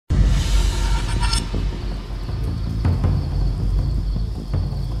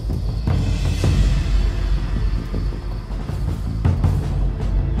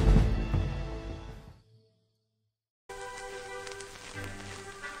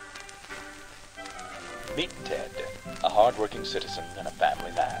Meet Ted, a hard-working citizen and a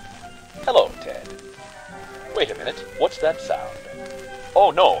family man. Hello, Ted. Wait a minute, what's that sound?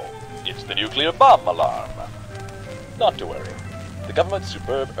 Oh no, it's the nuclear bomb alarm. Not to worry. The government's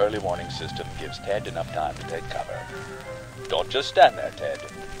superb early warning system gives Ted enough time to take cover. Don't just stand there, Ted.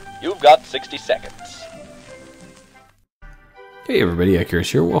 You've got 60 seconds. Hey everybody,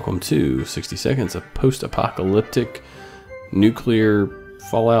 Accurus here. Welcome to 60 Seconds, a post-apocalyptic nuclear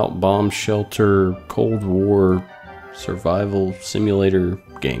fallout bomb shelter Cold War survival simulator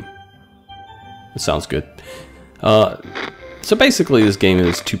game. It sounds good. So basically this game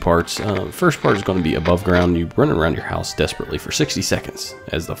is two parts. First part is going to be above ground. You run around your house desperately for 60 seconds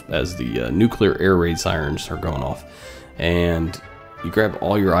as the nuclear air raid sirens are going off. And you grab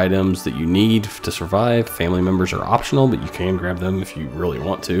all your items that you need to survive. Family members are optional, but you can grab them if you really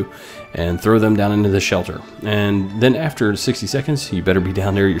want to, and throw them down into the shelter. And then after 60 seconds, you better be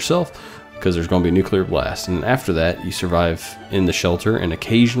down there yourself, because there's going to be a nuclear blast. And after that, you survive in the shelter, and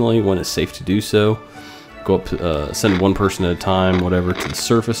occasionally, when it's safe to do so, go up, send one person at a time, whatever, to the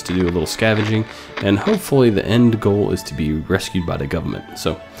surface to do a little scavenging. And hopefully the end goal is to be rescued by the government.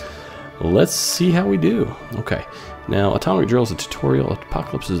 So let's see how we do. Okay. Now, Atomic Drill is a tutorial.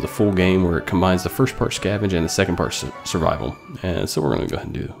 Apocalypse is the full game where it combines the first part scavenge and the second part survival. And so we're going to go ahead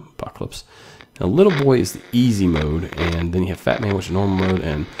and do Apocalypse. Now, Little Boy is the easy mode, and then you have Fat Man, which is normal mode,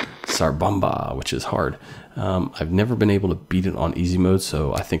 and Sarbamba, which is hard. I've never been able to beat it on easy mode,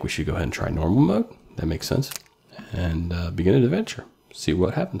 so I think we should go ahead and try normal mode. That makes sense. And begin an adventure. See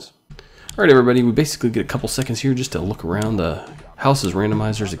what happens. All right, everybody, we basically get a couple seconds here just to look around. The house is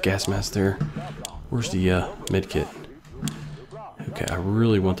randomized. There's a gas mask there. Where's the med kit? Okay, I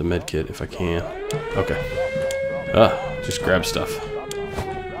really want the med kit if I can. Okay. Just grab stuff.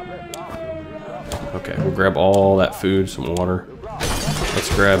 Okay, we'll grab all that food, some water.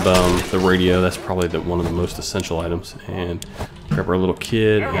 Let's grab the radio. That's probably one of the most essential items. And grab our little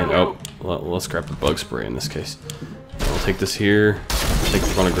kid. And let's grab the bug spray in this case. We'll take this here. I think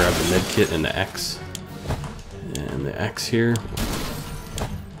we're gonna grab the med kit and the axe. And the axe here.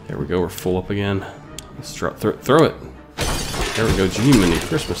 There we go. We're full up again. Let's throw it. There we go. Gee, mini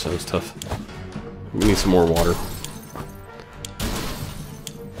Christmas. That was tough. We need some more water.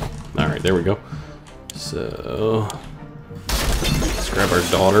 Alright, there we go. So let's grab our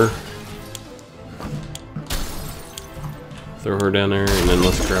daughter. Throw her down there, and then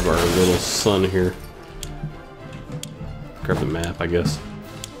let's grab our little son here. Grab the map, I guess.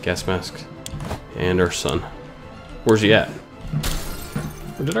 Gas mask. And our son. Where's he at?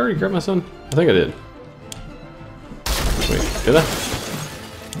 Or did I already grab my son? I think I did. Wait, did I?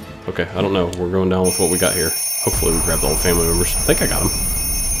 Okay, I don't know. We're going down with what we got here. Hopefully we grabbed all the family members. I think I got them.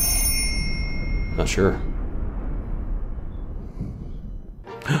 Not sure.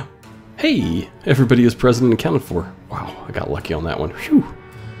 Hey! Everybody is present and accounted for. Wow, I got lucky on that one. Phew.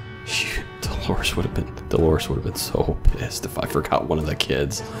 Shoot, Dolores would have been so pissed if I forgot one of the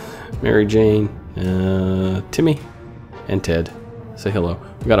kids. Mary Jane, Timmy, and Ted. Say hello.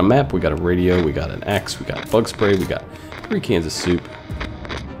 We got a map, we got a radio, we got an axe, we got bug spray, we got 3 cans of soup,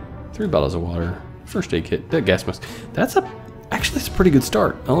 3 bottles of water, first aid kit, that gas mask. Actually, that's a pretty good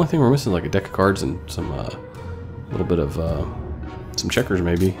start. The only thing we're missing is like a deck of cards and some little bit of some checkers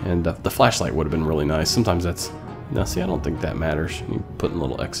maybe, and the flashlight would have been really nice. Sometimes that's, now see, I don't think that matters. You put in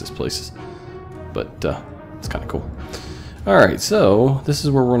little X's places, but it's kind of cool. All right, so this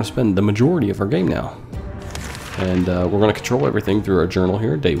is where we're going to spend the majority of our game now. And we're going to control everything through our journal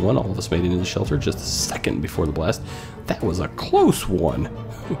here. Day 1, all of us made it into the shelter just a second before the blast. That was a close one.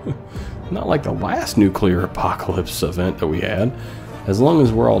 Not like the last nuclear apocalypse event that we had. As long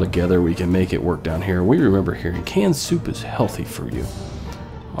as we're all together, we can make it work down here. We remember hearing canned soup is healthy for you.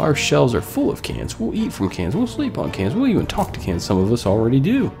 Our shelves are full of cans. We'll eat from cans. We'll sleep on cans. We'll even talk to cans. Some of us already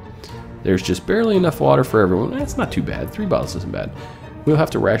do. There's just barely enough water for everyone. That's not too bad. 3 bottles isn't bad. We'll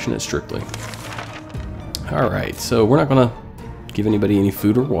have to ration it strictly. Alright, so we're not going to give anybody any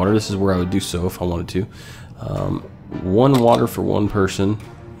food or water. This is where I would do so if I wanted to. 1 water for 1 person.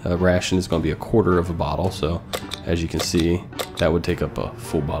 Ration is going to be 1/4 of a bottle. So, as you can see, that would take up a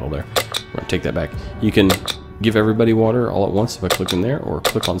full bottle there. We're going to take that back. You can give everybody water all at once if I click in there, or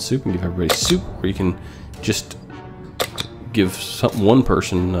click on soup and give everybody soup, or you can just give one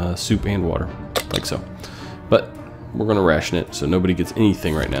person soup and water, like so. But we're going to ration it so nobody gets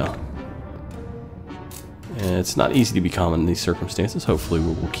anything right now. And it's not easy to be calm in these circumstances. Hopefully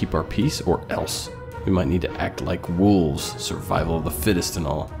we'll keep our peace, or else we might need to act like wolves. Survival of the fittest and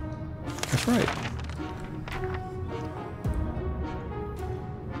all. That's right.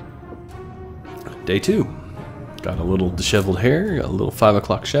 Day 2. Got a little disheveled hair, got a little 5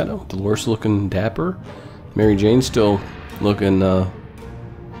 o'clock shadow. Dolores looking dapper. Mary Jane still looking, I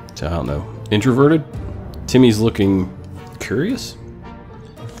don't know, introverted. Timmy's looking curious.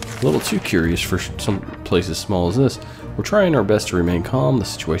 A little too curious for some place as small as this. We're trying our best to remain calm. The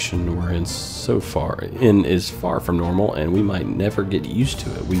situation we're in is far from normal, and we might never get used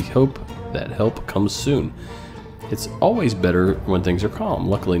to it. We hope that help comes soon. It's always better when things are calm.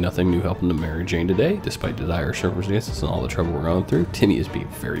 Luckily, nothing new happened to Mary Jane today, despite the dire circumstances and all the trouble we're going through. Timmy is being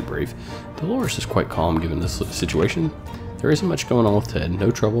very brave. Dolores is quite calm given this situation. There isn't much going on with Ted.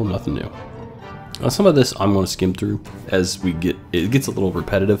 No trouble, nothing new. Now, some of this I'm going to skim through as it gets a little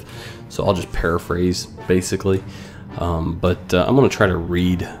repetitive, so I'll just paraphrase basically. But I'm going to try to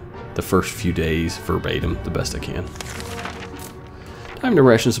read the first few days verbatim the best I can. Time to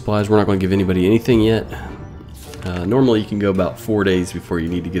ration supplies. We're not going to give anybody anything yet. Normally you can go about 4 days before you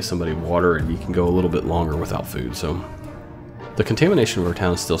need to give somebody water, and you can go a little bit longer without food. So the contamination of our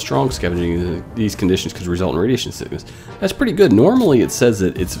town is still strong. Scavenging these conditions could result in radiation sickness. That's pretty good. Normally it says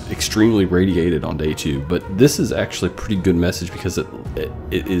that it's extremely radiated on day 2, but this is actually a pretty good message because it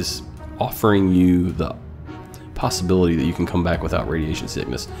is offering you the possibility that you can come back without radiation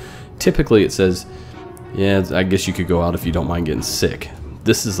sickness. Typically it says, yeah, I guess you could go out if you don't mind getting sick.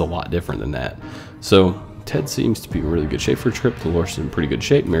 This is a lot different than that. So Ted seems to be in really good shape for a trip. Dolores is in pretty good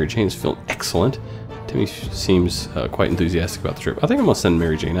shape. Mary Jane's feeling excellent. Timmy seems quite enthusiastic about the trip. I think I'm going to send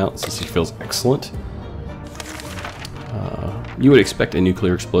Mary Jane out since she feels excellent. You would expect a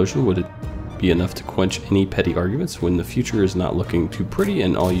nuclear explosion. Would it be enough to quench any petty arguments when the future is not looking too pretty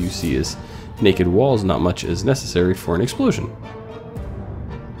and all you see is naked walls? Not much is necessary for an explosion.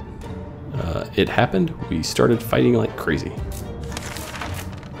 It happened. We started fighting like crazy.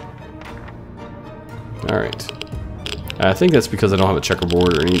 Alright. I think that's because I don't have a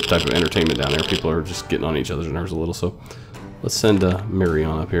checkerboard or any type of entertainment down there. People are just getting on each other's nerves a little, so let's send Mary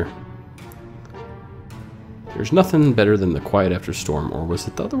on up here. There's nothing better than the quiet after storm, or was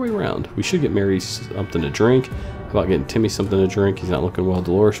it the other way around? We should get Mary something to drink. How about getting Timmy something to drink? He's not looking well.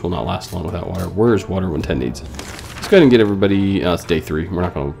 Dolores will not last long without water. Where is water when Ted needs it? Let's go ahead and get everybody, it's day 3. We're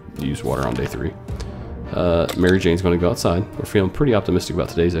not going to use water on day 3. Mary Jane's going to go outside. We're feeling pretty optimistic about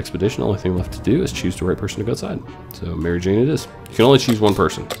today's expedition. The only thing left to do is choose the right person to go outside. So Mary Jane it is. You can only choose one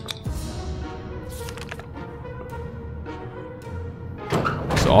person.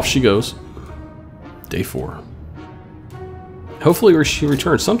 So off she goes. Day 4. Hopefully she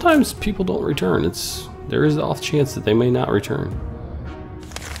returns. Sometimes people don't return. There is the off chance that they may not return.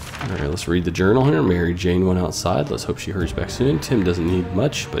 Alright, let's read the journal here. Mary Jane went outside. Let's hope she hurries back soon. Tim doesn't need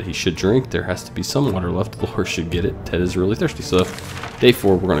much, but he should drink. There has to be some water left. The horse should get it. Ted is really thirsty. So, day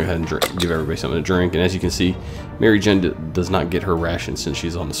 4, we're going to go ahead and drink, give everybody something to drink. And as you can see, Mary Jane does not get her ration since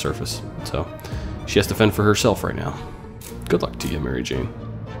she's on the surface. So, she has to fend for herself right now. Good luck to you, Mary Jane.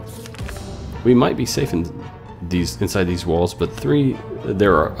 We might be safe inside these walls, but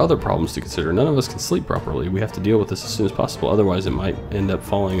there are other problems to consider. None of us can sleep properly. We have to deal with this as soon as possible. Otherwise, it might end up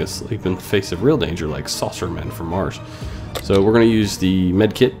falling asleep in the face of real danger, like saucer men from Mars. So we're going to use the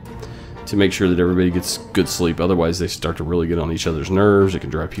med kit to make sure that everybody gets good sleep. Otherwise, they start to really get on each other's nerves. It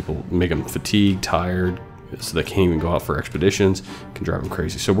can drive people, make them fatigued, tired, so they can't even go out for expeditions. It can drive them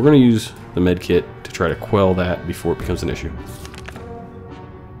crazy. So we're going to use the med kit to try to quell that before it becomes an issue.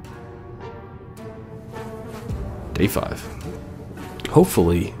 Day 5.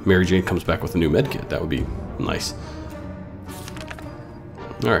 Hopefully, Mary Jane comes back with a new med kit. That would be nice.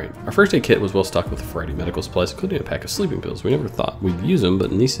 Alright, our first aid kit was well stocked with a variety of medical supplies, including a pack of sleeping pills. We never thought we'd use them,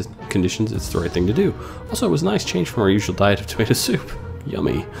 but in these conditions, it's the right thing to do. Also, it was a nice change from our usual diet of tomato soup.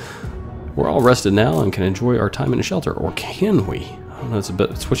 Yummy. We're all rested now and can enjoy our time in a shelter. Or can we? I don't know,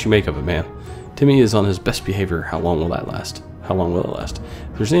 it's what you make of it, man. Timmy is on his best behavior. How long will that last? How long will it last?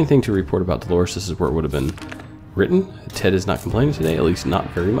 If there's anything to report about Dolores, this is where it would have been written. Ted is not complaining today, at least not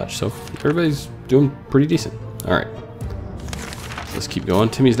very much, so everybody's doing pretty decent. Alright, let's keep going.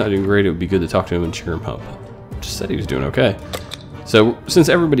 Timmy's not doing great. It would be good to talk to him and cheer him up. Just said he was doing okay. So since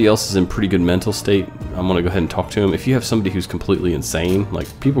everybody else is in pretty good mental state, I'm going to go ahead and talk to him. If you have somebody who's completely insane,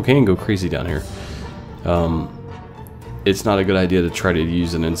 like people can go crazy down here, it's not a good idea to try to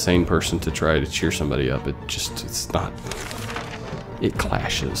use an insane person to try to cheer somebody up. It's not, it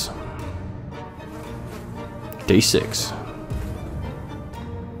clashes. Day 6.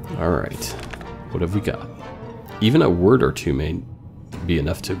 Alright, what have we got? Even a word or two may be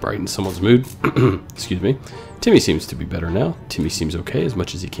enough to brighten someone's mood. Excuse me. Timmy seems to be better now. Timmy seems okay, as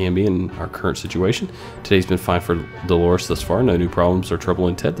much as he can be in our current situation. Today's been fine for Dolores thus far. No new problems or trouble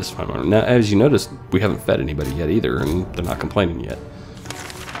in Ted this time. Now, as you notice, we haven't fed anybody yet either, and they're not complaining yet.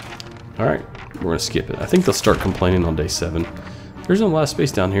 Alright, we're gonna skip it. I think they'll start complaining on day 7. There's no last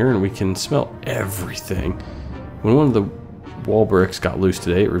space down here, and we can smell everything. When one of the wall bricks got loose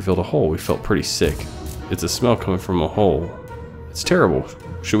today, it revealed a hole. We felt pretty sick. It's a smell coming from a hole. It's terrible.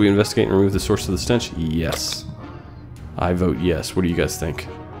 Should we investigate and remove the source of the stench? Yes. I vote yes. What do you guys think?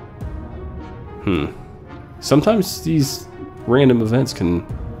 Sometimes these random events can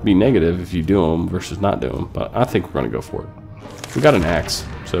be negative if you do them versus not do them, but I think we're going to go for it. We got an axe,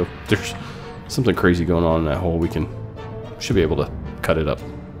 so if there's something crazy going on in that hole, we should be able to cut it up.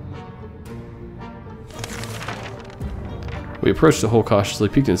 We approached the hole cautiously,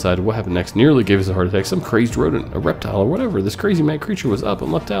 peeked inside. What happened next nearly gave us a heart attack. Some crazed rodent, a reptile, or whatever. This crazy mad creature was up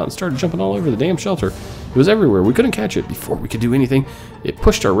and leapt out and started jumping all over the damn shelter. It was everywhere. We couldn't catch it before we could do anything. It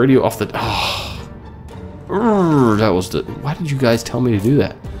pushed our radio off the... that was the... Why did you guys tell me to do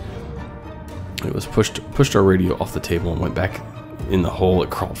that? It was pushed our radio off the table and went back in the hole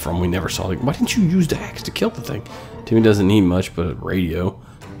it crawled from. We never saw it. Why didn't you use the axe to kill the thing? Timmy doesn't need much, but a radio.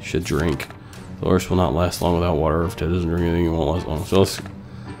 You should drink. Dolores will not last long without water. If Ted doesn't drink anything, it won't last long. So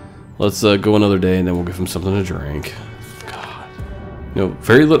let's go another day, and then we'll give him something to drink. God. You know,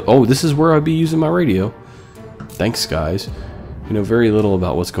 very little... Oh, this is where I'd be using my radio. Thanks, guys. You know very little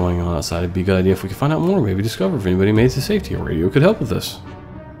about what's going on outside. It'd be a good idea if we could find out more. Maybe discover if anybody made it to safety. A radio could help with this.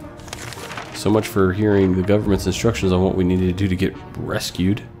 So much for hearing the government's instructions on what we needed to do to get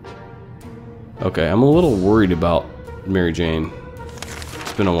rescued. Okay, I'm a little worried about Mary Jane.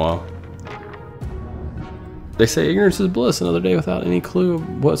 It's been a while. They say ignorance is bliss. Another day without any clue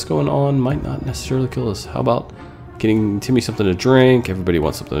of what's going on might not necessarily kill us. How about getting Timmy something to drink? Everybody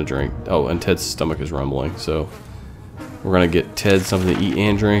wants something to drink. Oh, and Ted's stomach is rumbling, so we're gonna get Ted something to eat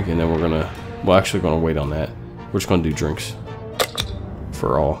and drink, and then we're gonna... Well, actually, we're gonna wait on that. We're just gonna do drinks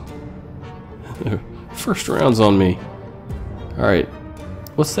for all. First round's on me. All right,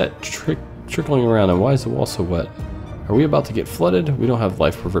 what's that trickling around, and why is the wall so wet? Are we about to get flooded? We don't have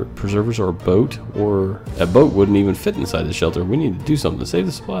life preservers or a boat, or a boat wouldn't even fit inside the shelter. We need to do something to save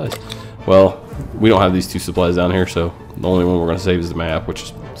the supplies. Well, we don't have these 2 supplies down here, so the only one we're going to save is the map, which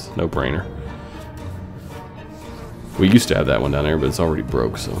is a no-brainer. We used to have that one down there, but it's already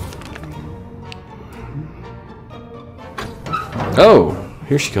broke, so... Oh,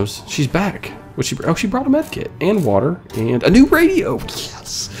 here she comes. She's back. What she brought a med kit and water and a new radio.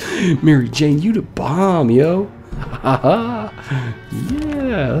 Yes, Mary Jane, you the bomb, yo. Yeah,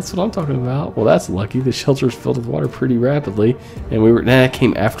 that's what I'm talking about. Well, that's lucky. The shelter's filled with water pretty rapidly, and it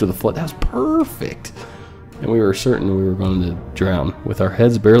came after the flood. That was perfect. And we were certain we were going to drown. With our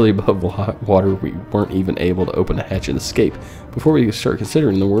heads barely above water, we weren't even able to open a hatch and escape. Before we could start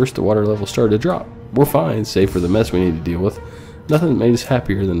considering the worst, the water level started to drop. We're fine, save for the mess we need to deal with. Nothing made us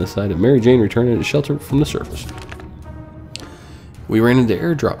happier than the sight of Mary Jane returning to shelter from the surface. We ran into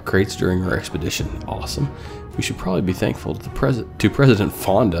airdrop crates during our expedition. Awesome. We should probably be thankful to President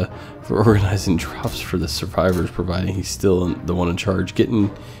Fonda for organizing drops for the survivors, providing he's still the one in charge. Getting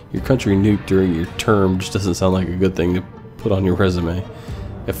your country nuked during your term just doesn't sound like a good thing to put on your resume.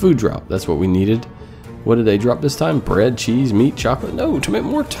 A food drop, that's what we needed. What did they drop this time? Bread, cheese, meat, chocolate? No,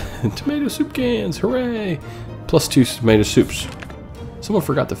 more tomato soup cans. Hooray! Plus 2 tomato soups. Someone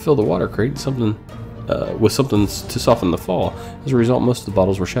forgot to fill the water crate with something to soften the fall. As a result, most of the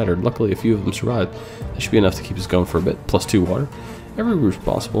bottles were shattered. Luckily, a few of them survived. That should be enough to keep us going for a bit. Plus 2 water. Every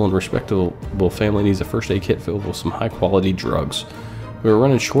responsible and respectable family needs a first aid kit filled with some high-quality drugs. We were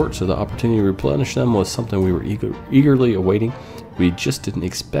running short, so the opportunity to replenish them was something we were eagerly awaiting. We just didn't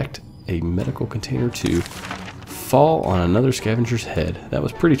expect a medical container to fall on another scavenger's head. That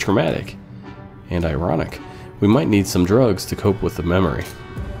was pretty traumatic and ironic. We might need some drugs to cope with the memory.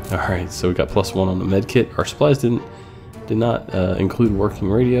 Alright, so we got plus 1 on the med kit. Our supplies did not include working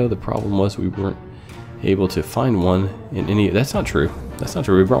radio. The problem was we weren't able to find one in any... That's not true. That's not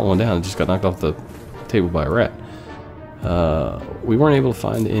true. We brought one down and just got knocked off the table by a rat. We weren't able to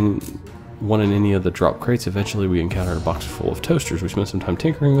find one in any of the drop crates. Eventually we encountered a box full of toasters. We spent some time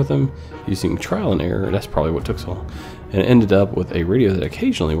tinkering with them using trial and error. That's probably what took so long. And it ended up with a radio that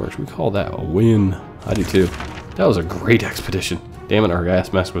occasionally works. We call that a win. I do too. That was a great expedition. Damn it, our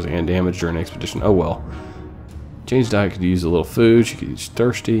gas mask was damaged during the expedition. Oh well. Jane's diet could use a little food. She could. She's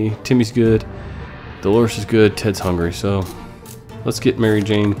thirsty. Timmy's good. Dolores is good. Ted's hungry. So let's get Mary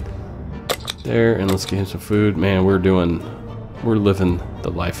Jane there and let's get him some food. Man, we're living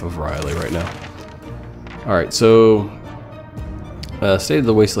the life of Riley right now. Alright, so state of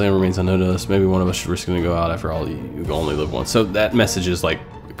the wasteland remains unnoticed. Maybe one of us should risk it and go out. After all, you only live once. So that message is like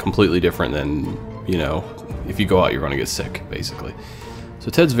completely different than, you know, if you go out you're going to get sick, basically. So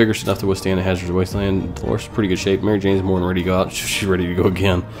Ted's vigorous enough to withstand a hazardous wasteland. Dolores is in pretty good shape. Mary Jane's more than ready to go out. She's ready to go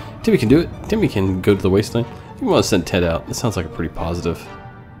again. Timmy can do it. Timmy can go to the wasteland. I think we want to send Ted out. That sounds like a pretty positive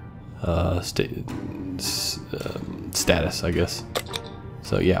status, I guess.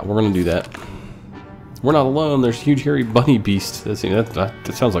 So yeah, we're going to do that. We're not alone. There's a huge hairy bunny beast. That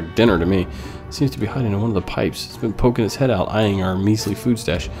sounds like dinner to me. It seems to be hiding in one of the pipes. It's been poking its head out, eyeing our measly food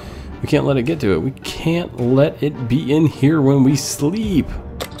stash. We can't let it get to it. We can't let it be in here when we sleep.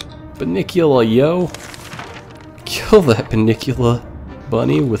 Banicula, yo. Kill that Banicula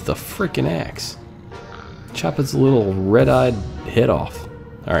bunny with the frickin' axe. Chop its little red-eyed head off.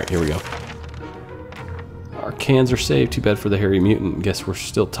 Alright, here we go. Our cans are saved. Too bad for the hairy mutant. Guess we're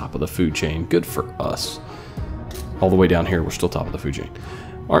still top of the food chain. Good for us. All the way down here, we're still top of the food chain.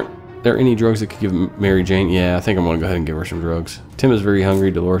 Aren't there any drugs that could give Mary Jane? Yeah, I think I'm going to go ahead and give her some drugs. Tim is very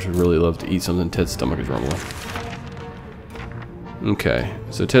hungry. Dolores would really love to eat something. Ted's stomach is rumbling. Okay,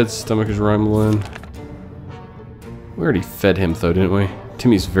 so Ted's stomach is rumbling. We already fed him, though, didn't we?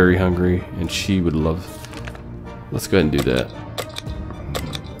 Timmy's very hungry, and she would love... Let's go ahead and do that.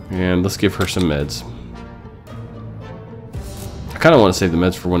 And let's give her some meds. I kind of want to save the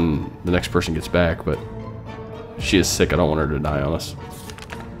meds for when the next person gets back, but she is sick. I don't want her to die on us.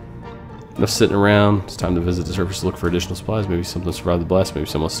 Enough sitting around. It's time to visit the surface to look for additional supplies. Maybe something survived the blast. Maybe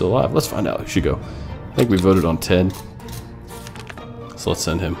someone's still alive. Let's find out who should go. I think we voted on Ted. So let's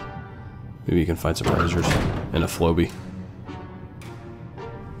send him. Maybe you can find some treasures and a Floby.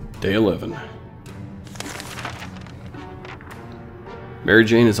 Day 11. Mary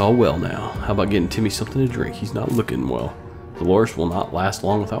Jane is all well now. How about getting Timmy something to drink? He's not looking well. Dolores will not last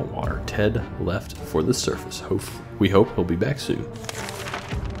long without water. Ted left for the surface. We hope he'll be back soon.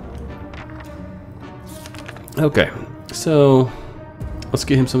 Okay, so let's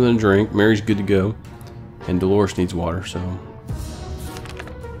get him something to drink. Mary's good to go. And Dolores needs water, so...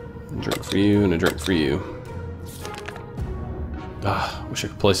 A drink for you and a drink for you. Wish I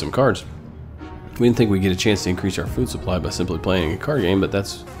could play some cards. We didn't think we'd get a chance to increase our food supply by simply playing a card game, but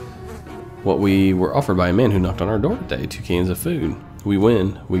that's what we were offered by a man who knocked on our door today. 2 cans of food. We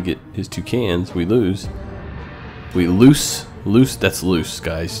win, we get his 2 cans. We lose. We loose, that's loose,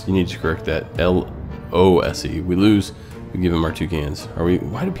 guys. You need to correct that. L-O-S-E. We lose, we give him our 2 cans.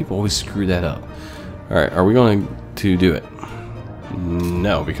 Why do people always screw that up? Alright, are we going to do it?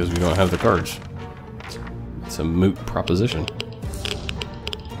 No, because we don't have the cards. It's a moot proposition.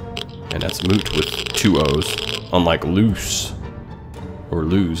 And that's moot with 2 O's, unlike loose, or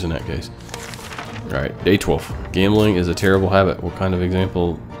lose in that case. Alright, day 12. Gambling is a terrible habit. What kind of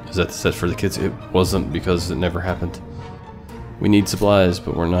example is that set for the kids? It wasn't, because it never happened. We need supplies,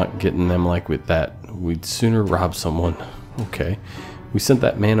 but we're not getting them like with that. We'd sooner rob someone. Okay. We sent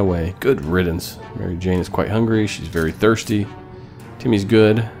that man away. Good riddance. Mary Jane is quite hungry. She's very thirsty. Timmy's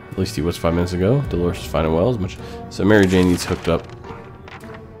good. At least he was 5 minutes ago. Dolores is fine and well. So Mary Jane needs hooked up.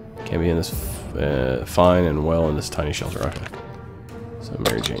 Can't be in this fine and well in this tiny shelter. Okay. So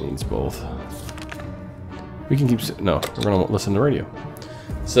Mary Jane needs both. We can no, we're gonna listen to the radio.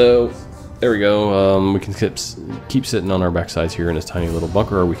 So there we go. We can keep sitting on our backsides here in this tiny little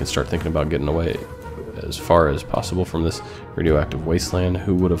bunker, or we can start thinking about getting away as far as possible from this radioactive wasteland.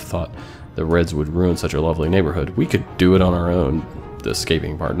 Who would have thought the Reds would ruin such a lovely neighborhood? We could do it on our own. The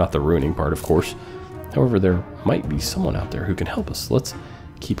escaping part, not the ruining part, of course. However, there might be someone out there who can help us. Let's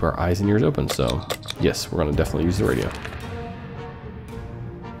keep our eyes and ears open. So, yes, we're going to definitely use the radio.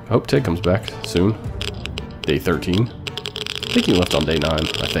 I hope Ted comes back soon. Day 13. I think he left on day 9,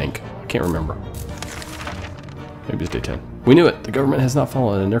 I think. I can't remember. Maybe it's day 10. We knew it. The government has not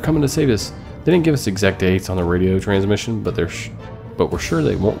fallen, and they're coming to save us. They didn't give us exact dates on the radio transmission, but we're sure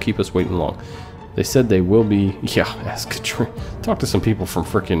they won't keep us waiting long. They said they will be... Yeah, ask Katrina. Talk to some people from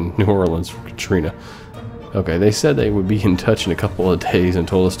frickin' New Orleans for Katrina. Okay, they said they would be in touch in a couple of days and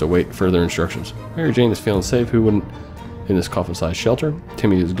told us to wait further instructions. Mary Jane is feeling safe. Who wouldn't in this coffin-sized shelter?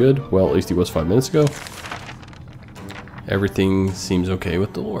 Timmy is good. Well, at least he was 5 minutes ago. Everything seems okay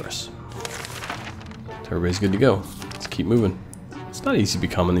with Dolores. So everybody's good to go. Let's keep moving. It's not easy to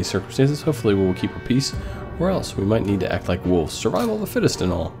become in these circumstances. Hopefully we will keep our peace, or else we might need to act like wolves. Survival of the fittest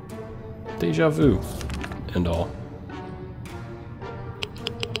and all. Deja vu and all.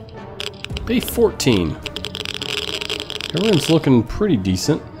 Day 14. Everyone's looking pretty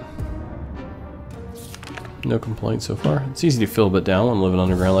decent. No complaints so far. It's easy to feel a bit down when living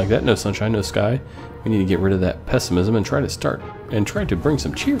underground like that. No sunshine, no sky. We need to get rid of that pessimism and try to bring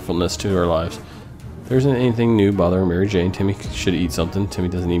some cheerfulness to our lives. There isn't anything new bothering Mary Jane. Timmy should eat something. Timmy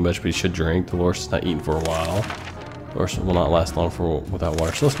doesn't eat much, but he should drink. Dolores is not eating for a while. Dolores will not last long without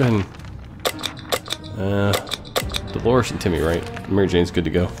water. So let's go ahead and Dolores and Timmy, right? Mary Jane's good to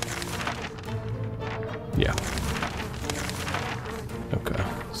go. Yeah. Okay,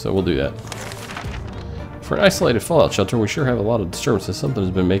 so we'll do that. For an isolated fallout shelter, we sure have a lot of disturbances. Something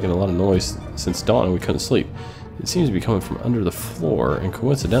has been making a lot of noise since dawn and we couldn't sleep. It seems to be coming from under the floor, and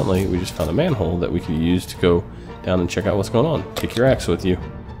coincidentally, we just found a manhole that we could use to go down and check out what's going on. Take your axe with you,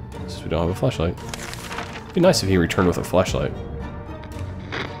 since we don't have a flashlight. It'd be nice if he returned with a flashlight.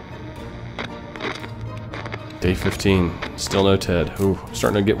 Day 15. Still no Ted. Ooh, I'm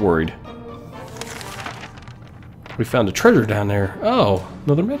starting to get worried. We found a treasure down there. Oh,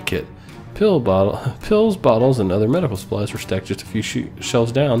 another med kit. Pills, bottles, and other medical supplies were stacked just a few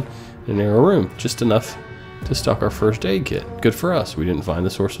shelves down in a narrow room. Just enough to stock our first aid kit. Good for us. We didn't find the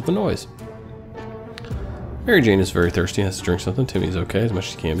source of the noise. Mary Jane is very thirsty and has to drink something. Timmy's okay, as much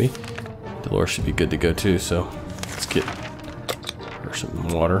as he can be. Dolores should be good to go too, so let's get her some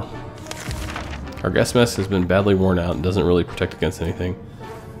water. Our gas mask has been badly worn out and doesn't really protect against anything.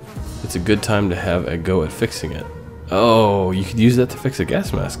 It's a good time to have a go at fixing it. Oh, you could use that to fix a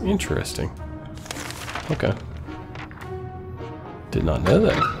gas mask. Interesting. Okay. Did not know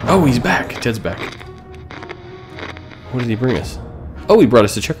that. Oh, he's back. Ted's back. What did he bring us? Oh, he brought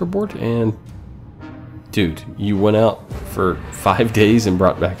us a checkerboard and... Dude, you went out for 5 days and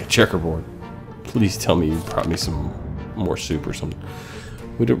brought back a checkerboard. Please tell me you brought me some more soup or something.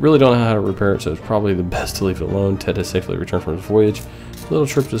 We really don't know how to repair it, so it's probably the best to leave it alone. Ted has safely returned from his voyage. A little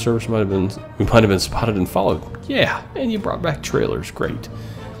trip to the surface we might have been spotted and followed. Yeah, and you brought back trailers. Great.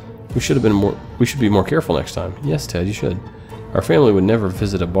 We should be more careful next time. Yes, Ted, you should. Our family would never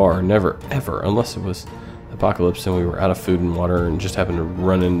visit a bar, never, ever, unless it was apocalypse and we were out of food and water and just happened to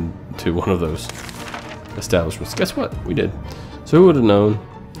run into one of those establishments. Guess what? We did. So who would have known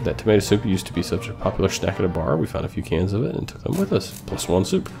that tomato soup used to be such a popular snack at a bar? We found a few cans of it and took them with us. +1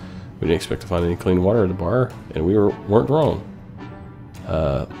 soup. We didn't expect to find any clean water at the bar, and we weren't wrong.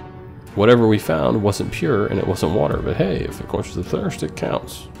 Whatever we found wasn't pure and it wasn't water, but hey, if it quenches the thirst, it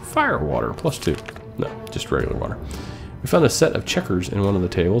counts. Fire water, +2. No, just regular water. We found a set of checkers in one of the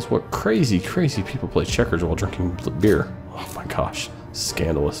tables. What crazy, crazy people play checkers while drinking beer. Oh my gosh,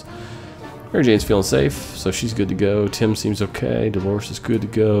 scandalous. Mary Jane's feeling safe, so she's good to go. Tim seems okay. Dolores is good to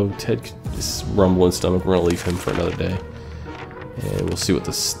go. Ted is rumbling stomach. We're gonna leave him for another day, and we'll see what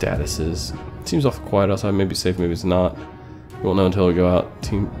the status is. It seems awful quiet outside. Maybe it's safe, maybe it's not. We won't know until we go out.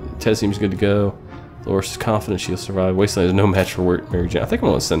 Ted seems good to go. Dolores is confident she'll survive. Wasteland is no match for Mary Jane. I think I'm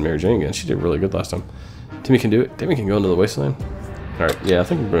gonna send Mary Jane again. She did really good last time. Timmy can do it. Timmy can go into the Wasteland. All right, yeah, I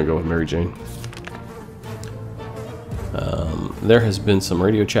think we're gonna go with Mary Jane. There has been some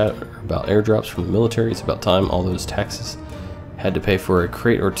radio chat about airdrops from the military. It's about time all those taxes had to pay for a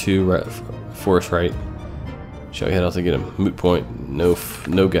crate or two for us, right? Shall we head out to get a moot point? No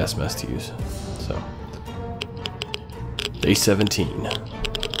gas mask to use. So, day 17.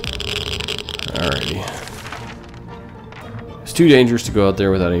 Alrighty. It's too dangerous to go out there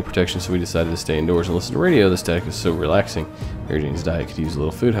without any protection, so we decided to stay indoors and listen to radio. The static is so relaxing. Mary Jane's diet could use a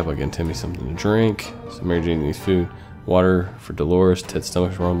little food. How about getting Timmy something to drink? So Mary Jane needs food. Water for Dolores. Ted's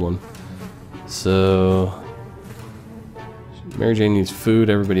stomach's rumbling. So Mary Jane needs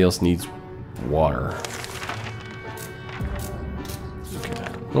food. Everybody else needs water. Okay.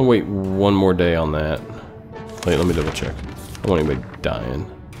 I'm gonna wait one more day on that. Wait, let me double check. I don't want anybody dying.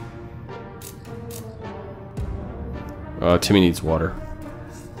 Timmy needs water.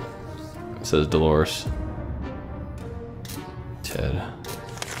 It says Dolores. Ted.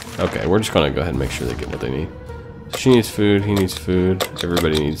 Okay, we're just gonna go ahead and make sure they get what they need. She needs food, he needs food,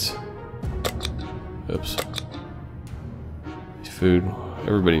 everybody needs... Oops. Food,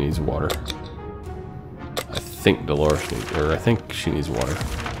 everybody needs water. I think Dolores needs, or I think she needs water.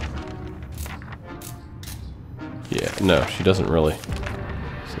 Yeah, no, she doesn't really.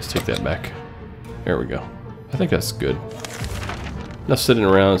 So let's take that back. There we go. I think that's good. Enough sitting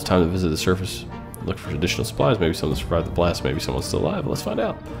around, it's time to visit the surface. Look for additional supplies, maybe someone survived the blast, maybe someone's still alive. Let's find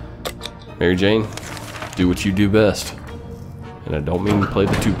out. Mary Jane, do what you do best. And I don't mean to play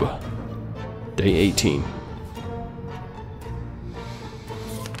the tuba. Day 18.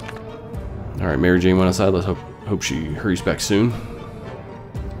 Alright, Mary Jane went outside. Let's hope she hurries back soon.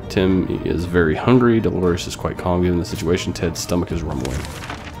 Tim is very hungry. Dolores is quite calm given the situation. Ted's stomach is rumbling.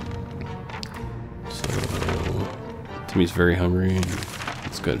 So, Timmy's very hungry.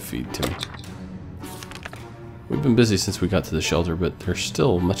 Let's go ahead and feed Timmy. We've been busy since we got to the shelter, but there's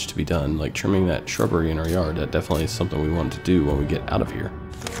still much to be done, like trimming that shrubbery in our yard. That definitely is something we want to do when we get out of here.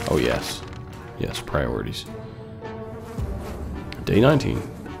 Oh yes. Yes, priorities. Day 19.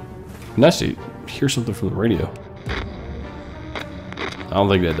 Nice to hear something from the radio. I don't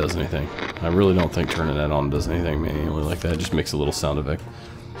think that does anything. I really don't think turning that on does anything manually like that. It just makes a little sound effect.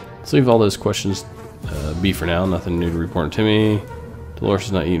 Let's leave all those questions be for now. Nothing new to report to me. Dolores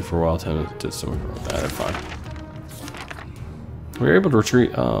is not eating for a while. Tim did some. They're fine. We were able to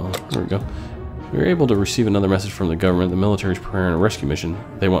retrieve. Oh, there we go. We were able to receive another message from the government. The military is preparing a rescue mission.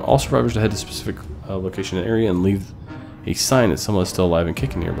 They want all survivors to head to a specific location and area and leave a sign that someone is still alive and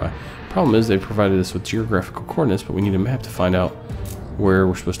kicking nearby. Problem is, they provided us with geographical coordinates, but we need a map to find out where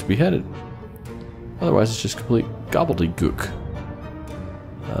we're supposed to be headed. Otherwise, it's just complete gobbledygook.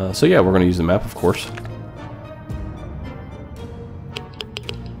 So yeah, we're going to use the map, of course.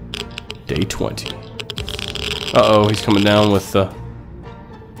 Day 20. Uh-oh, he's coming down with I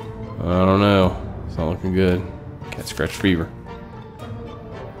don't know. It's not looking good. Cat scratch fever.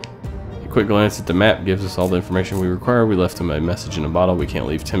 A quick glance at the map gives us all the information we require. We left him a message in a bottle. We can't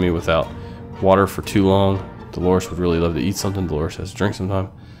leave Timmy without water for too long. Dolores would really love to eat something. Dolores has to drink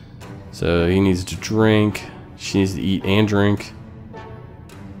sometime. So he needs to drink. She needs to eat and drink.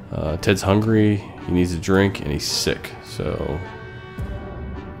 Ted's hungry. He needs to drink, and he's sick. So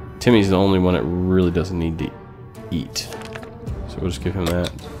Timmy's the only one that really doesn't need to eat. So we'll just give him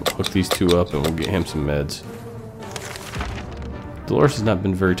that. We'll hook these two up, and we'll get him some meds. Dolores has not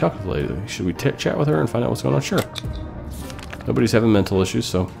been very talkative lately. Should we chat with her and find out what's going on? Sure. Nobody's having mental issues,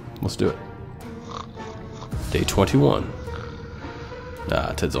 so let's do it. Day 21.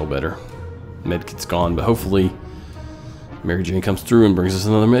 Ted's all better. Medkit's gone, but hopefully Mary Jane comes through and brings us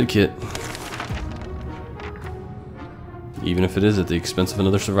another medkit. Even if it is at the expense of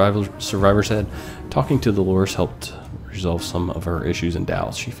another survivor's head. Talking to Dolores helped resolve some of her issues and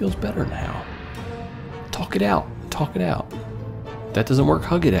doubts. She feels better now. Talk it out. Talk it out. If that doesn't work,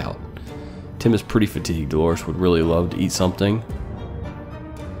 hug it out. Tim is pretty fatigued. Dolores would really love to eat something.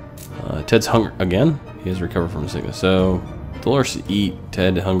 Ted's hungry again. He has recovered from his sickness. So Dolores to eat,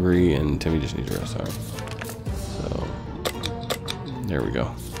 Ted hungry, and Timmy just needs rest. All right. So there we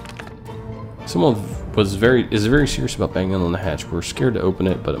go. Someone is very serious about banging on the hatch. We're scared to open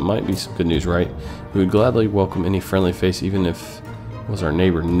it, but it might be some good news, right? We would gladly welcome any friendly face, even if it was our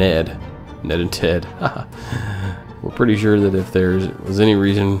neighbor Ned. Ned and Ted. We're pretty sure that if there was any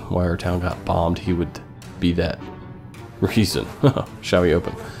reason why our town got bombed, he would be that reason. Shall we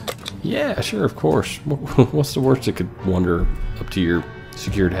open? Yeah, sure, of course. What's the worst that could wander up to your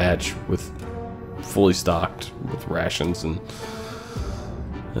secured hatch with fully stocked with rations and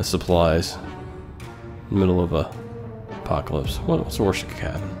supplies in the middle of a apocalypse? What's the worst that could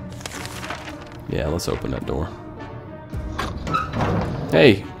happen? Yeah, let's open that door.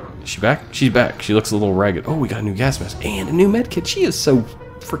 Hey, is she back? She's back. She looks a little ragged. Oh, we got a new gas mask and a new med kit. She is so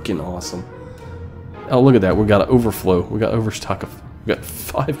freaking awesome. Oh, look at that. We got an overflow. We got overstock of... We got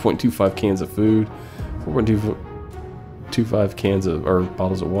 5.25 cans of food, 4.25 cans of, or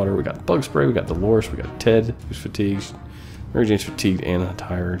bottles of water. We got bug spray. We got Dolores. We got Ted, who's fatigued. Mary Jane's fatigued and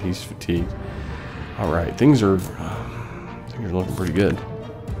tired. He's fatigued. All right, things are looking pretty good.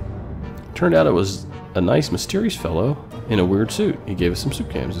 Turned out it was a nice, mysterious fellow in a weird suit. He gave us some soup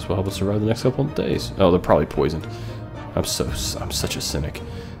cans. This will help us survive the next couple of days. Oh, they're probably poisoned. I'm such a cynic.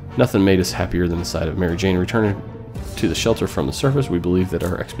 Nothing made us happier than the sight of Mary Jane returning to the shelter from the surface. We believe that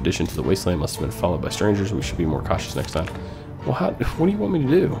our expedition to the wasteland must have been followed by strangers. We should be more cautious next time. Well, what do you want me to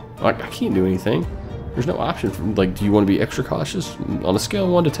do? I can't do anything. There's no option for, like, do you want to be extra cautious? On a scale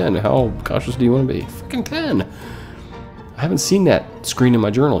of 1 to 10, how cautious do you want to be? Fucking 10. I haven't seen that screen in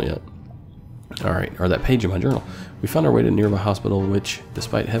my journal yet. All right, or that page in my journal. We found our way to a nearby hospital, which,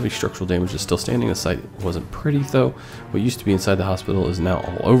 despite heavy structural damage, is still standing. The site wasn't pretty, though. What used to be inside the hospital is now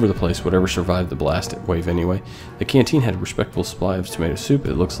all over the place, whatever survived the blast wave anyway. The canteen had a respectable supply of tomato soup.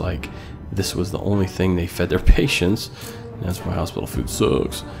 It looks like this was the only thing they fed their patients. That's why hospital food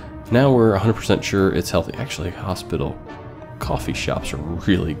sucks. Now we're 100% sure it's healthy. Actually, hospital coffee shops are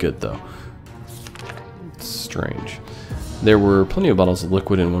really good, though. It's strange. There were plenty of bottles of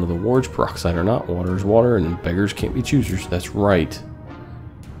liquid in one of the wards. Peroxide or not, water is water, and beggars can't be choosers. That's right.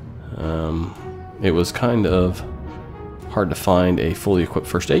 It was kind of hard to find a fully equipped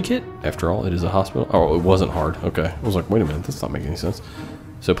first aid kit. After all, it is a hospital. Oh, it wasn't hard. Okay. I was like, wait a minute, that's not making any sense.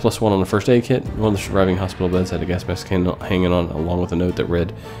 So +1 on the first aid kit. One of the surviving hospital beds had a gas mask hanging on, along with a note that read,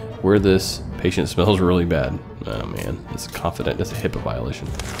 "Where this patient smells really bad." Oh man, it's confident. That's a HIPAA violation.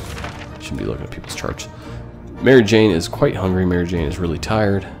 Shouldn't be looking at people's charts. Mary Jane is quite hungry. Mary Jane is really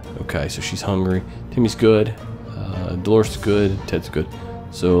tired. Okay, so she's hungry. Timmy's good. Dolores is good. Ted's good.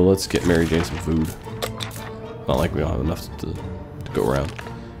 So let's get Mary Jane some food. Not like we don't have enough to go around.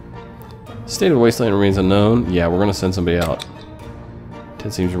 State of the wasteland remains unknown. Yeah, we're going to send somebody out.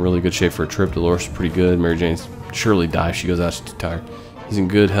 Ted seems in really good shape for a trip. Dolores is pretty good. Mary Jane's surely die if she goes out. She's too tired. He's in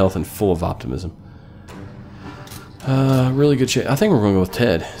good health and full of optimism. Really good shape. I think we're going to go with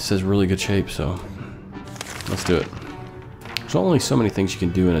Ted. It says really good shape, so let's do it. There's only so many things you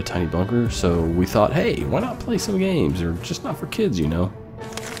can do in a tiny bunker, so we thought, hey, why not play some games? They're just not for kids, you know.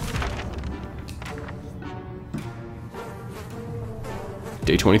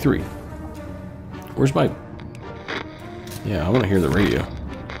 Day 23. Where's my... Yeah, I want to hear the radio.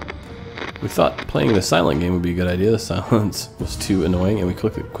 We thought playing the silent game would be a good idea. The silence was too annoying, and we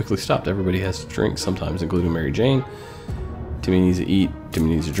quickly stopped. Everybody has to drink sometimes, including Mary Jane. Timmy needs to eat.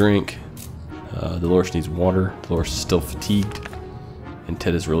 Timmy needs a drink. Dolores needs water. Dolores is still fatigued. And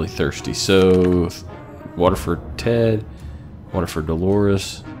Ted is really thirsty. So, water for Ted, water for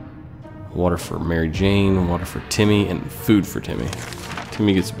Dolores, water for Mary Jane, water for Timmy, and food for Timmy.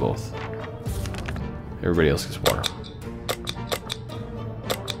 Timmy gets both. Everybody else gets water.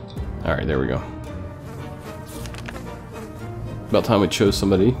 Alright, there we go. About time we chose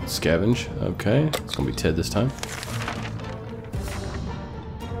somebody. Scavenge. Okay, it's gonna be Ted this time.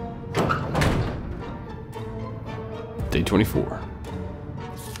 Day 24.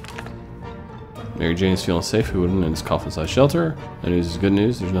 Mary Jane is feeling safe. Who wouldn't? In his coffin-sized shelter. The news is good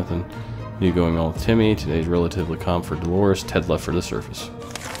news. There's nothing new going on with Timmy. Today's relatively calm for Dolores. Ted left for the surface.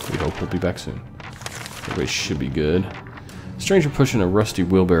 We hope he'll be back soon. Everybody should be good. A stranger pushing a rusty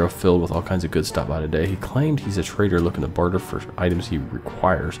wheelbarrow filled with all kinds of goods stopped by today. He claimed he's a trader looking to barter for items he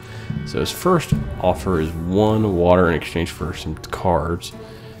requires. So his first offer is 1 water in exchange for some cards.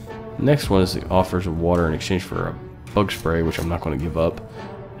 Next one is the offers of water in exchange for a bug spray, which I'm not going to give up.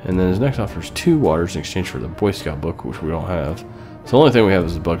 And then his next offer is 2 waters in exchange for the Boy Scout book, which we don't have. So the only thing we have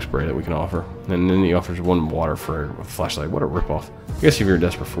is the bug spray that we can offer. And then he offers 1 water for a flashlight. What a ripoff. I guess if you're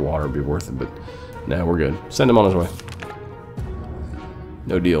desperate for water, it'd be worth it, but nah, we're good. Send him on his way.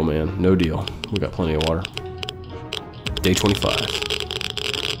 No deal, man. No deal. We got plenty of water. Day 25.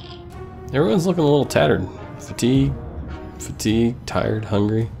 Everyone's looking a little tattered. Fatigued, tired,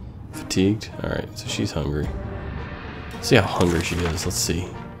 hungry, fatigued. Alright, so she's hungry. Let's see how hungry she is. Let's see.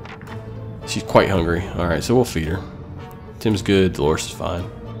 She's quite hungry. Alright, so we'll feed her. Tim's good. Dolores is fine.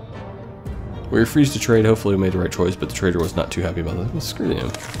 We refused to trade. Hopefully we made the right choice, but the trader was not too happy about that. Well, screw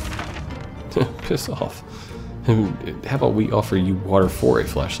them. Piss off. How about we offer you water for a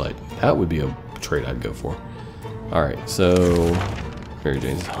flashlight? That would be a trade I'd go for. Alright, so Mary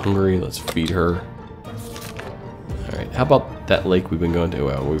Jane's hungry. Let's feed her. Alright, how about that lake we've been going to?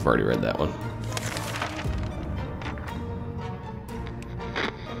 Well, we've already read that one.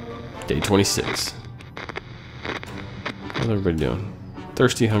 Day 26. How's everybody doing?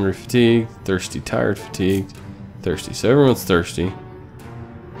 Thirsty, hungry, fatigued. Thirsty, tired, fatigued. Thirsty. So everyone's thirsty.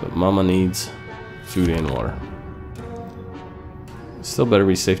 But Mama needs food and water. Still better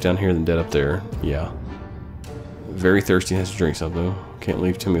be safe down here than dead up there. Yeah. Very thirsty, has to drink something. Can't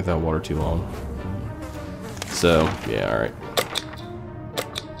leave Timmy without water too long. So, yeah, alright.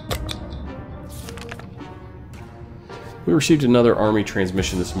 We received another Army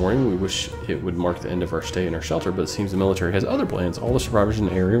transmission this morning. We wish it would mark the end of our stay in our shelter, but it seems the military has other plans. All the survivors in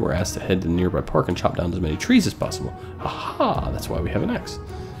the area were asked to head to the nearby park and chop down as many trees as possible. Aha! That's why we have an X.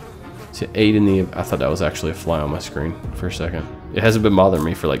 See, 8 in the... I thought that was actually a fly on my screen for a second. It hasn't been bothering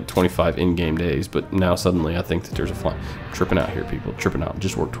me for like 25 in-game days, but now suddenly I think that there's a fly. Tripping out here, people. Tripping out.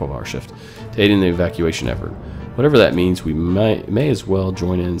 Just work 12-hour shift. To aid in the evacuation effort. Whatever that means, we may as well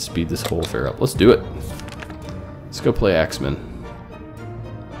join in and speed this whole affair up. Let's do it. Let's go play Axeman.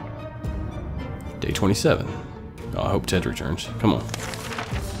 Day 27. Oh, I hope Ted returns. Come on.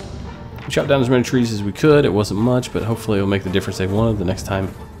 We chopped down as many trees as we could. It wasn't much, but hopefully it'll make the difference they wanted. The next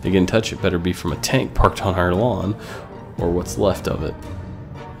time they get in touch, it better be from a tank parked on our lawn, or what's left of it.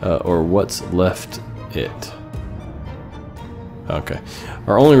 Or what's left it. Okay.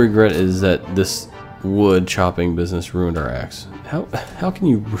 Our only regret is that this wood chopping business ruined our axe. How can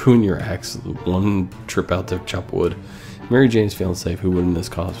you ruin your axe one trip out to chop wood? Mary Jane's feeling safe. Who wouldn't this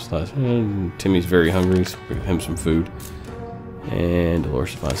cost us? Timmy's very hungry, so we give him some food. And Dolores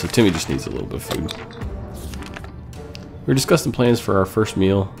is fine. So Timmy just needs a little bit of food. We were discussing plans for our first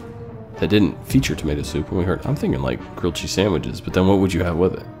meal that didn't feature tomato soup, and we heard, I'm thinking like grilled cheese sandwiches, but then what would you have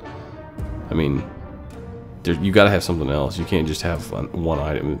with it? I mean, you gotta have something else. You can't just have one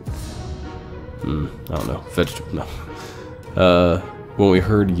item. I don't know. Vegetable, no. When we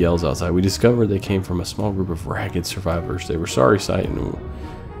heard yells outside, we discovered they came from a small group of ragged survivors. They were sorry sight, and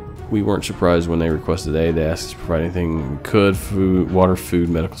we weren't surprised when they requested aid. They asked us to provide anything we could: food, water, food,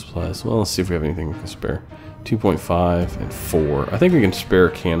 medical supplies. Well, let's see if we have anything we can spare. 2.5 and 4. I think we can spare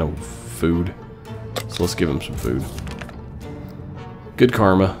a can of food, so let's give them some food. Good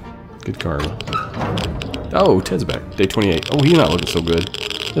karma. Good karma. Oh, Ted's back. Day 28. Oh, he's not looking so good.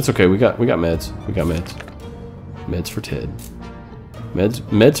 That's okay. We got meds. We got meds. Meds for Ted.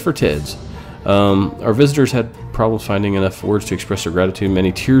 Meds for Teds. Our visitors had problems finding enough words to express their gratitude.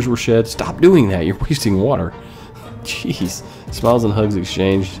 Many tears were shed. Stop doing that. You're wasting water. Jeez. Smiles and hugs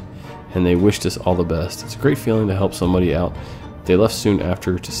exchanged, and they wished us all the best. It's a great feeling to help somebody out. They left soon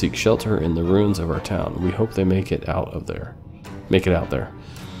after to seek shelter in the ruins of our town. We hope they make it out there.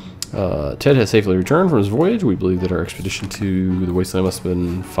 Ted has safely returned from his voyage. We believe that our expedition to the wasteland must have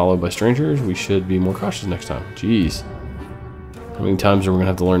been followed by strangers. We should be more cautious next time. Jeez. How many times are we going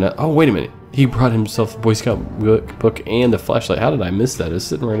to have to learn that? Oh, wait a minute. He brought himself a Boy Scout book and a flashlight. How did I miss that? It's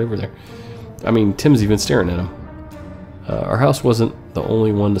sitting right over there. I mean, Tim's even staring at him. Our house wasn't the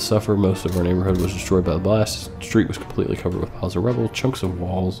only one to suffer. Most of our neighborhood was destroyed by the blast. The street was completely covered with piles of rubble, chunks of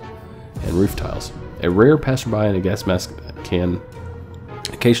walls, and roof tiles. A rare passerby in a gas mask can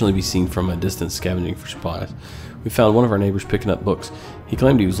occasionally be seen from a distance scavenging for supplies. We found one of our neighbors picking up books. He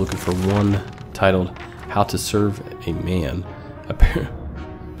claimed he was looking for one titled How to Serve a Man.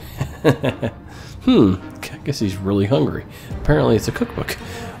 I guess he's really hungry. Apparently it's a cookbook.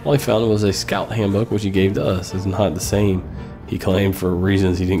 All he found was a scout handbook, which he gave to us. It's not the same, he claimed, for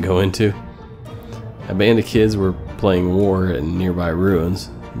reasons he didn't go into. A band of kids were playing war in nearby ruins.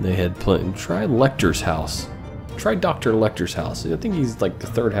 They had tried Lecter's house. Try Dr. Lecter's house. I think he's like the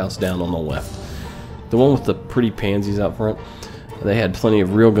third house down on the left. The one with the pretty pansies out front. They had plenty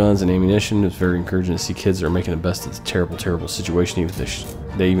of real guns and ammunition. It was very encouraging to see kids that are making the best of the terrible, terrible situation. Even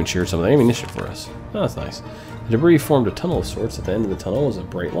they even shared some of the ammunition for us. Oh, that's nice. The debris formed a tunnel of sorts. At the end of the tunnel was a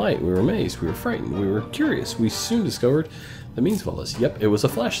bright light. We were amazed. We were frightened. We were curious. We soon discovered the means of all this. Yep, it was a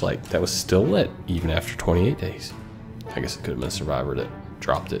flashlight that was still lit, even after 28 days. I guess it could have been a survivor that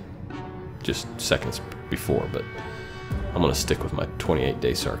dropped it just seconds before, but I'm going to stick with my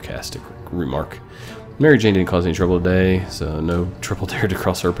 28-day sarcastic remark. Mary Jane didn't cause any trouble today, so no trouble dared to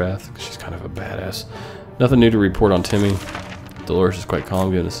cross her path. She's kind of a badass. Nothing new to report on Timmy. Dolores is quite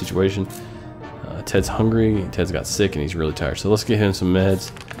calm given the situation. Ted's hungry. Ted's got sick and he's really tired, so let's get him some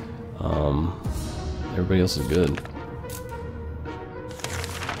meds. Everybody else is good.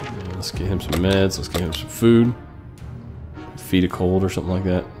 Let's get him some meds. Let's get him some food. Feed a cold or something like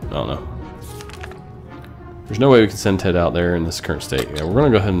that. I don't know. There's no way we can send Ted out there in this current state. Yeah, we're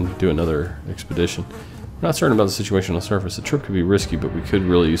going to go ahead and do another expedition. We're not certain about the situation on the surface. The trip could be risky, but we could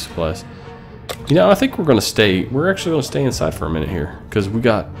really use supplies. You know, I think we're going to stay. We're actually going to stay inside for a minute here because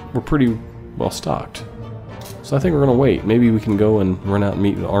we're pretty well stocked. So I think we're going to wait. Maybe we can go and run out and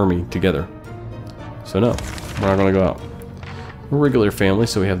meet the army together. So no, we're not going to go out. We're a regular family,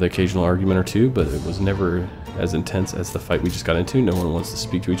 so we have the occasional argument or two, but it was never as intense as the fight we just got into. No one wants to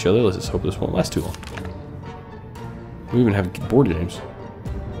speak to each other. Let's just hope this won't last too long. We even have board games.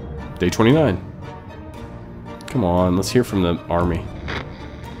 Day 29. Come on, let's hear from the army.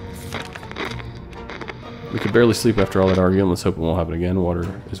 We could barely sleep after all that arguing. Let's hope it won't happen again.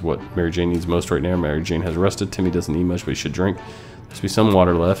 Water is what Mary Jane needs most right now. Mary Jane has rested. Timmy doesn't need much, but he should drink. There should be some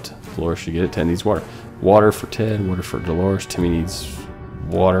water left. Dolores should get it. Ted needs water. Water for Ted, water for Dolores. Timmy needs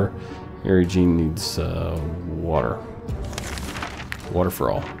water. Mary Jane needs water. Water for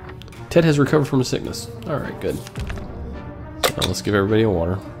all. Ted has recovered from his sickness. Alright, good. So let's give everybody a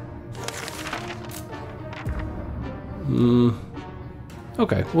water.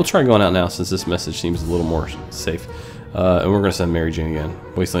 Okay, we'll try going out now since this message seems a little more safe. And we're going to send Mary Jane again.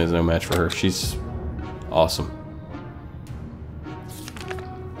 Wasteland is no match for her. She's awesome.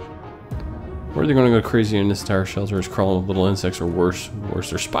 Where they're going to go crazy in this entire shelter is crawling with little insects or worse.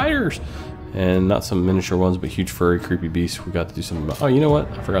 They're spiders! And not some miniature ones, but huge furry creepy beasts. We got to do something about. Oh, you know what?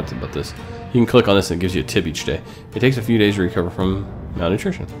 I forgot about this. You can click on this and it gives you a tip each day. It takes a few days to recover from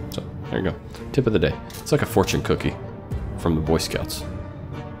malnutrition. So there you go. Tip of the day. It's like a fortune cookie from the Boy Scouts.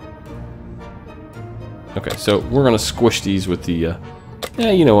 Okay, so we're gonna squish these with the.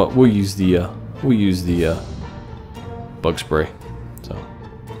 Yeah, you know what? We'll use the bug spray. So,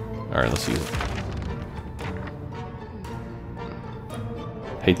 all right, let's use it.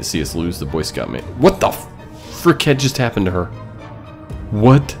 Hate to see us lose the Boy Scout mate. What the frick had just happened to her?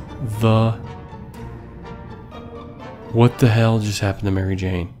 What the hell just happened to Mary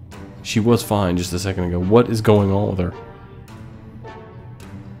Jane? She was fine just a second ago. What is going on with her?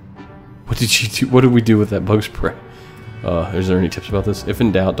 What did she do? What did we do with that bug spray? Is there any tips about this? If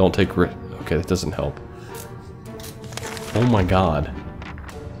in doubt, don't take risk. Okay, that doesn't help. Oh my god.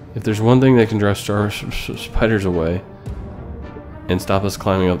 If there's one thing that can drive spiders away and stop us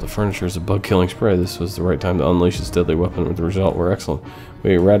climbing up the furniture is a bug-killing spray, this was the right time to unleash this deadly weapon. With the result, we're excellent.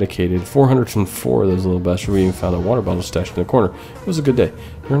 We eradicated 404 of those little bastards. We even found a water bottle stashed in the corner. It was a good day.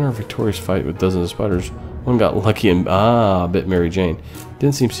 During our victorious fight with dozens of spiders, One got lucky and bit Mary Jane.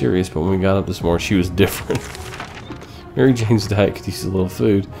 Didn't seem serious, but when we got up this morning, she was different. Mary Jane's diet could use a little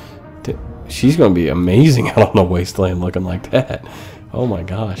food. She's going to be amazing out on the wasteland looking like that. Oh my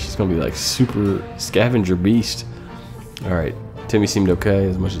gosh, she's going to be like super scavenger beast. Alright, Timmy seemed okay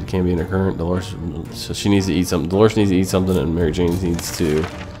as much as he can be in her current. Dolores, so she needs to eat something. Dolores needs to eat something, and Mary Jane needs to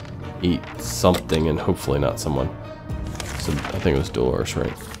eat something, and hopefully not someone. So I think it was Dolores,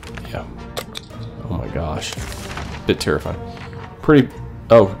 right? Yeah. Oh my gosh. Bit terrifying. Pretty...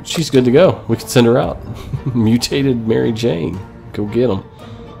 Oh, she's good to go. We can send her out. Mutated Mary Jane. Go get them.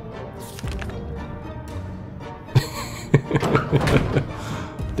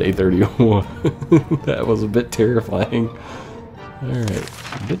 Day 31. That was a bit terrifying. Alright,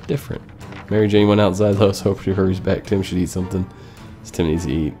 a bit different. Mary Jane went outside. Let's hope she hurries back. Tim should eat something. Tim needs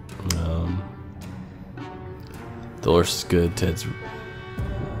to eat. Dolores is good. Ted's...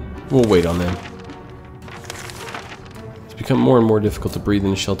 We'll wait on them. It's become more and more difficult to breathe in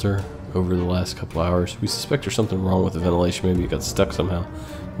the shelter over the last couple hours. We suspect there's something wrong with the ventilation. Maybe it got stuck somehow.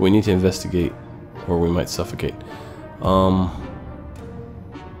 We need to investigate, or we might suffocate.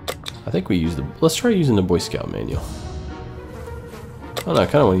 I think we use the... Let's try using the Boy Scout manual. Oh no, I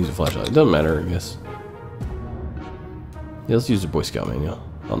kind of want to use a flashlight. It doesn't matter, I guess. Yeah, let's use the Boy Scout manual.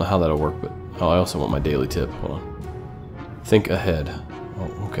 I don't know how that'll work, but... Oh, I also want my daily tip. Hold on. Think ahead.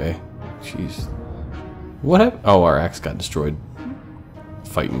 Oh, okay. Jeez. What happened? Oh, our axe got destroyed.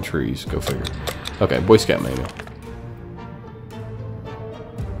 Fighting trees. Go figure. Okay, Boy Scout manual.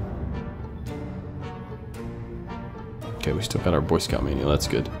 Okay, we still got our Boy Scout manual. That's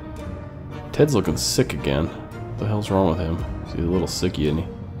good. Ted's looking sick again. What the hell's wrong with him? He's a little sicky, isn't he?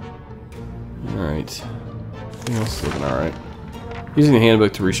 Alright. Everything else is looking alright. Using the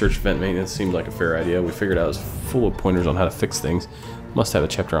handbook to research vent maintenance seemed like a fair idea. We figured out it was full of pointers on how to fix things. Must have a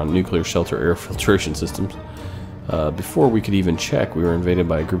chapter on nuclear shelter air filtration systems. Before we could even check, we were invaded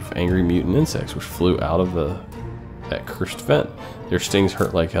by a group of angry mutant insects which flew out of that cursed vent. Their stings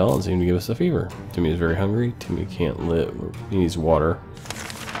hurt like hell and seemed to give us a fever. Timmy is very hungry. Timmy can't live. He needs water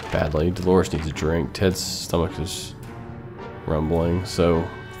badly. Dolores needs a drink. Ted's stomach is rumbling. So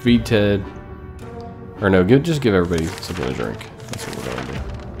feed Ted. Or no, just give everybody something to drink. That's what we're going to do.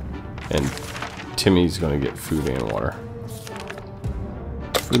 And Timmy's going to get food and water.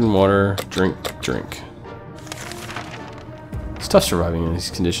 Food and water, drink. It's tough surviving in these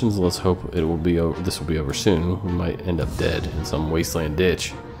conditions. Let's hope it will be over. This will be over soon. We might end up dead in some wasteland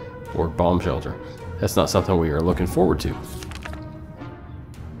ditch or bomb shelter. That's not something we are looking forward to.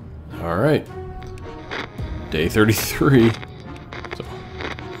 All right, day 33. So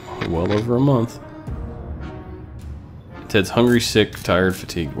well over a month. Ted's hungry, sick, tired,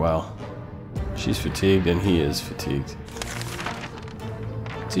 fatigued. Wow. She's fatigued and he is fatigued.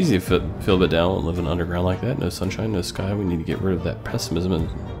 It's easy to feel a bit down when living underground like that. No sunshine, no sky. We need to get rid of that pessimism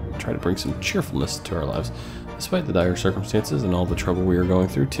and try to bring some cheerfulness to our lives. Despite the dire circumstances and all the trouble we are going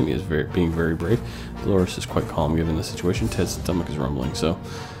through, Timmy is being very brave. Dolores is quite calm given the situation. Ted's stomach is rumbling, so...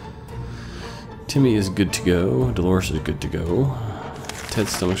 Timmy is good to go. Dolores is good to go.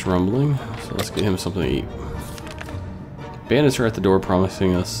 Ted's stomach's rumbling, so let's get him something to eat. Bandits are at the door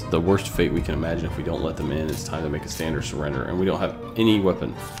promising us the worst fate we can imagine if we don't let them in. It's time to make a stand or surrender, and we don't have any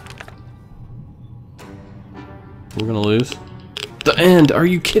weapon. We're gonna lose. The end! Are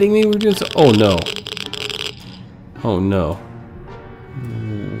you kidding me? We're doing so... Oh no. Oh no.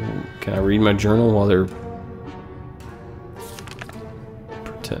 Can I read my journal while they're...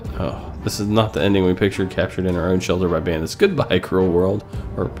 Oh, this is not the ending we pictured, captured in our own shelter by bandits. Goodbye, cruel world.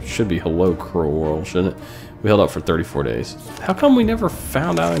 Or should be hello, cruel world, shouldn't it? We held out for 34 days. How come we never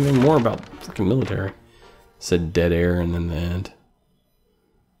found out anything more about freaking military? Said dead air and then the end.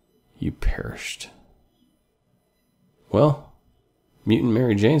 You perished. Well, Mutant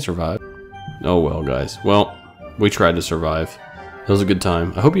Mary Jane survived. Oh well, guys. Well, we tried to survive. It was a good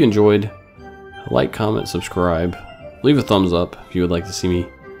time. I hope you enjoyed. Like, comment, subscribe. Leave a thumbs up if you would like to see me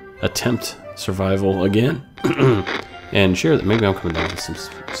attempt survival again. And share that. Maybe I'm coming down with some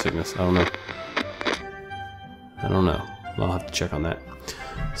sickness. I don't know. I'll have to check on that.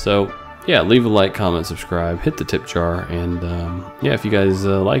 So, yeah, leave a like, comment, subscribe, hit the tip jar, and yeah, if you guys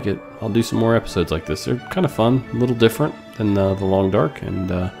like it, I'll do some more episodes like this. They're kind of fun, a little different than The Long Dark,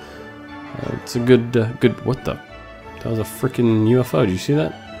 and it's a good, what the? That was a freaking UFO. Did you see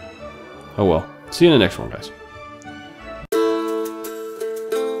that? Oh well. See you in the next one, guys.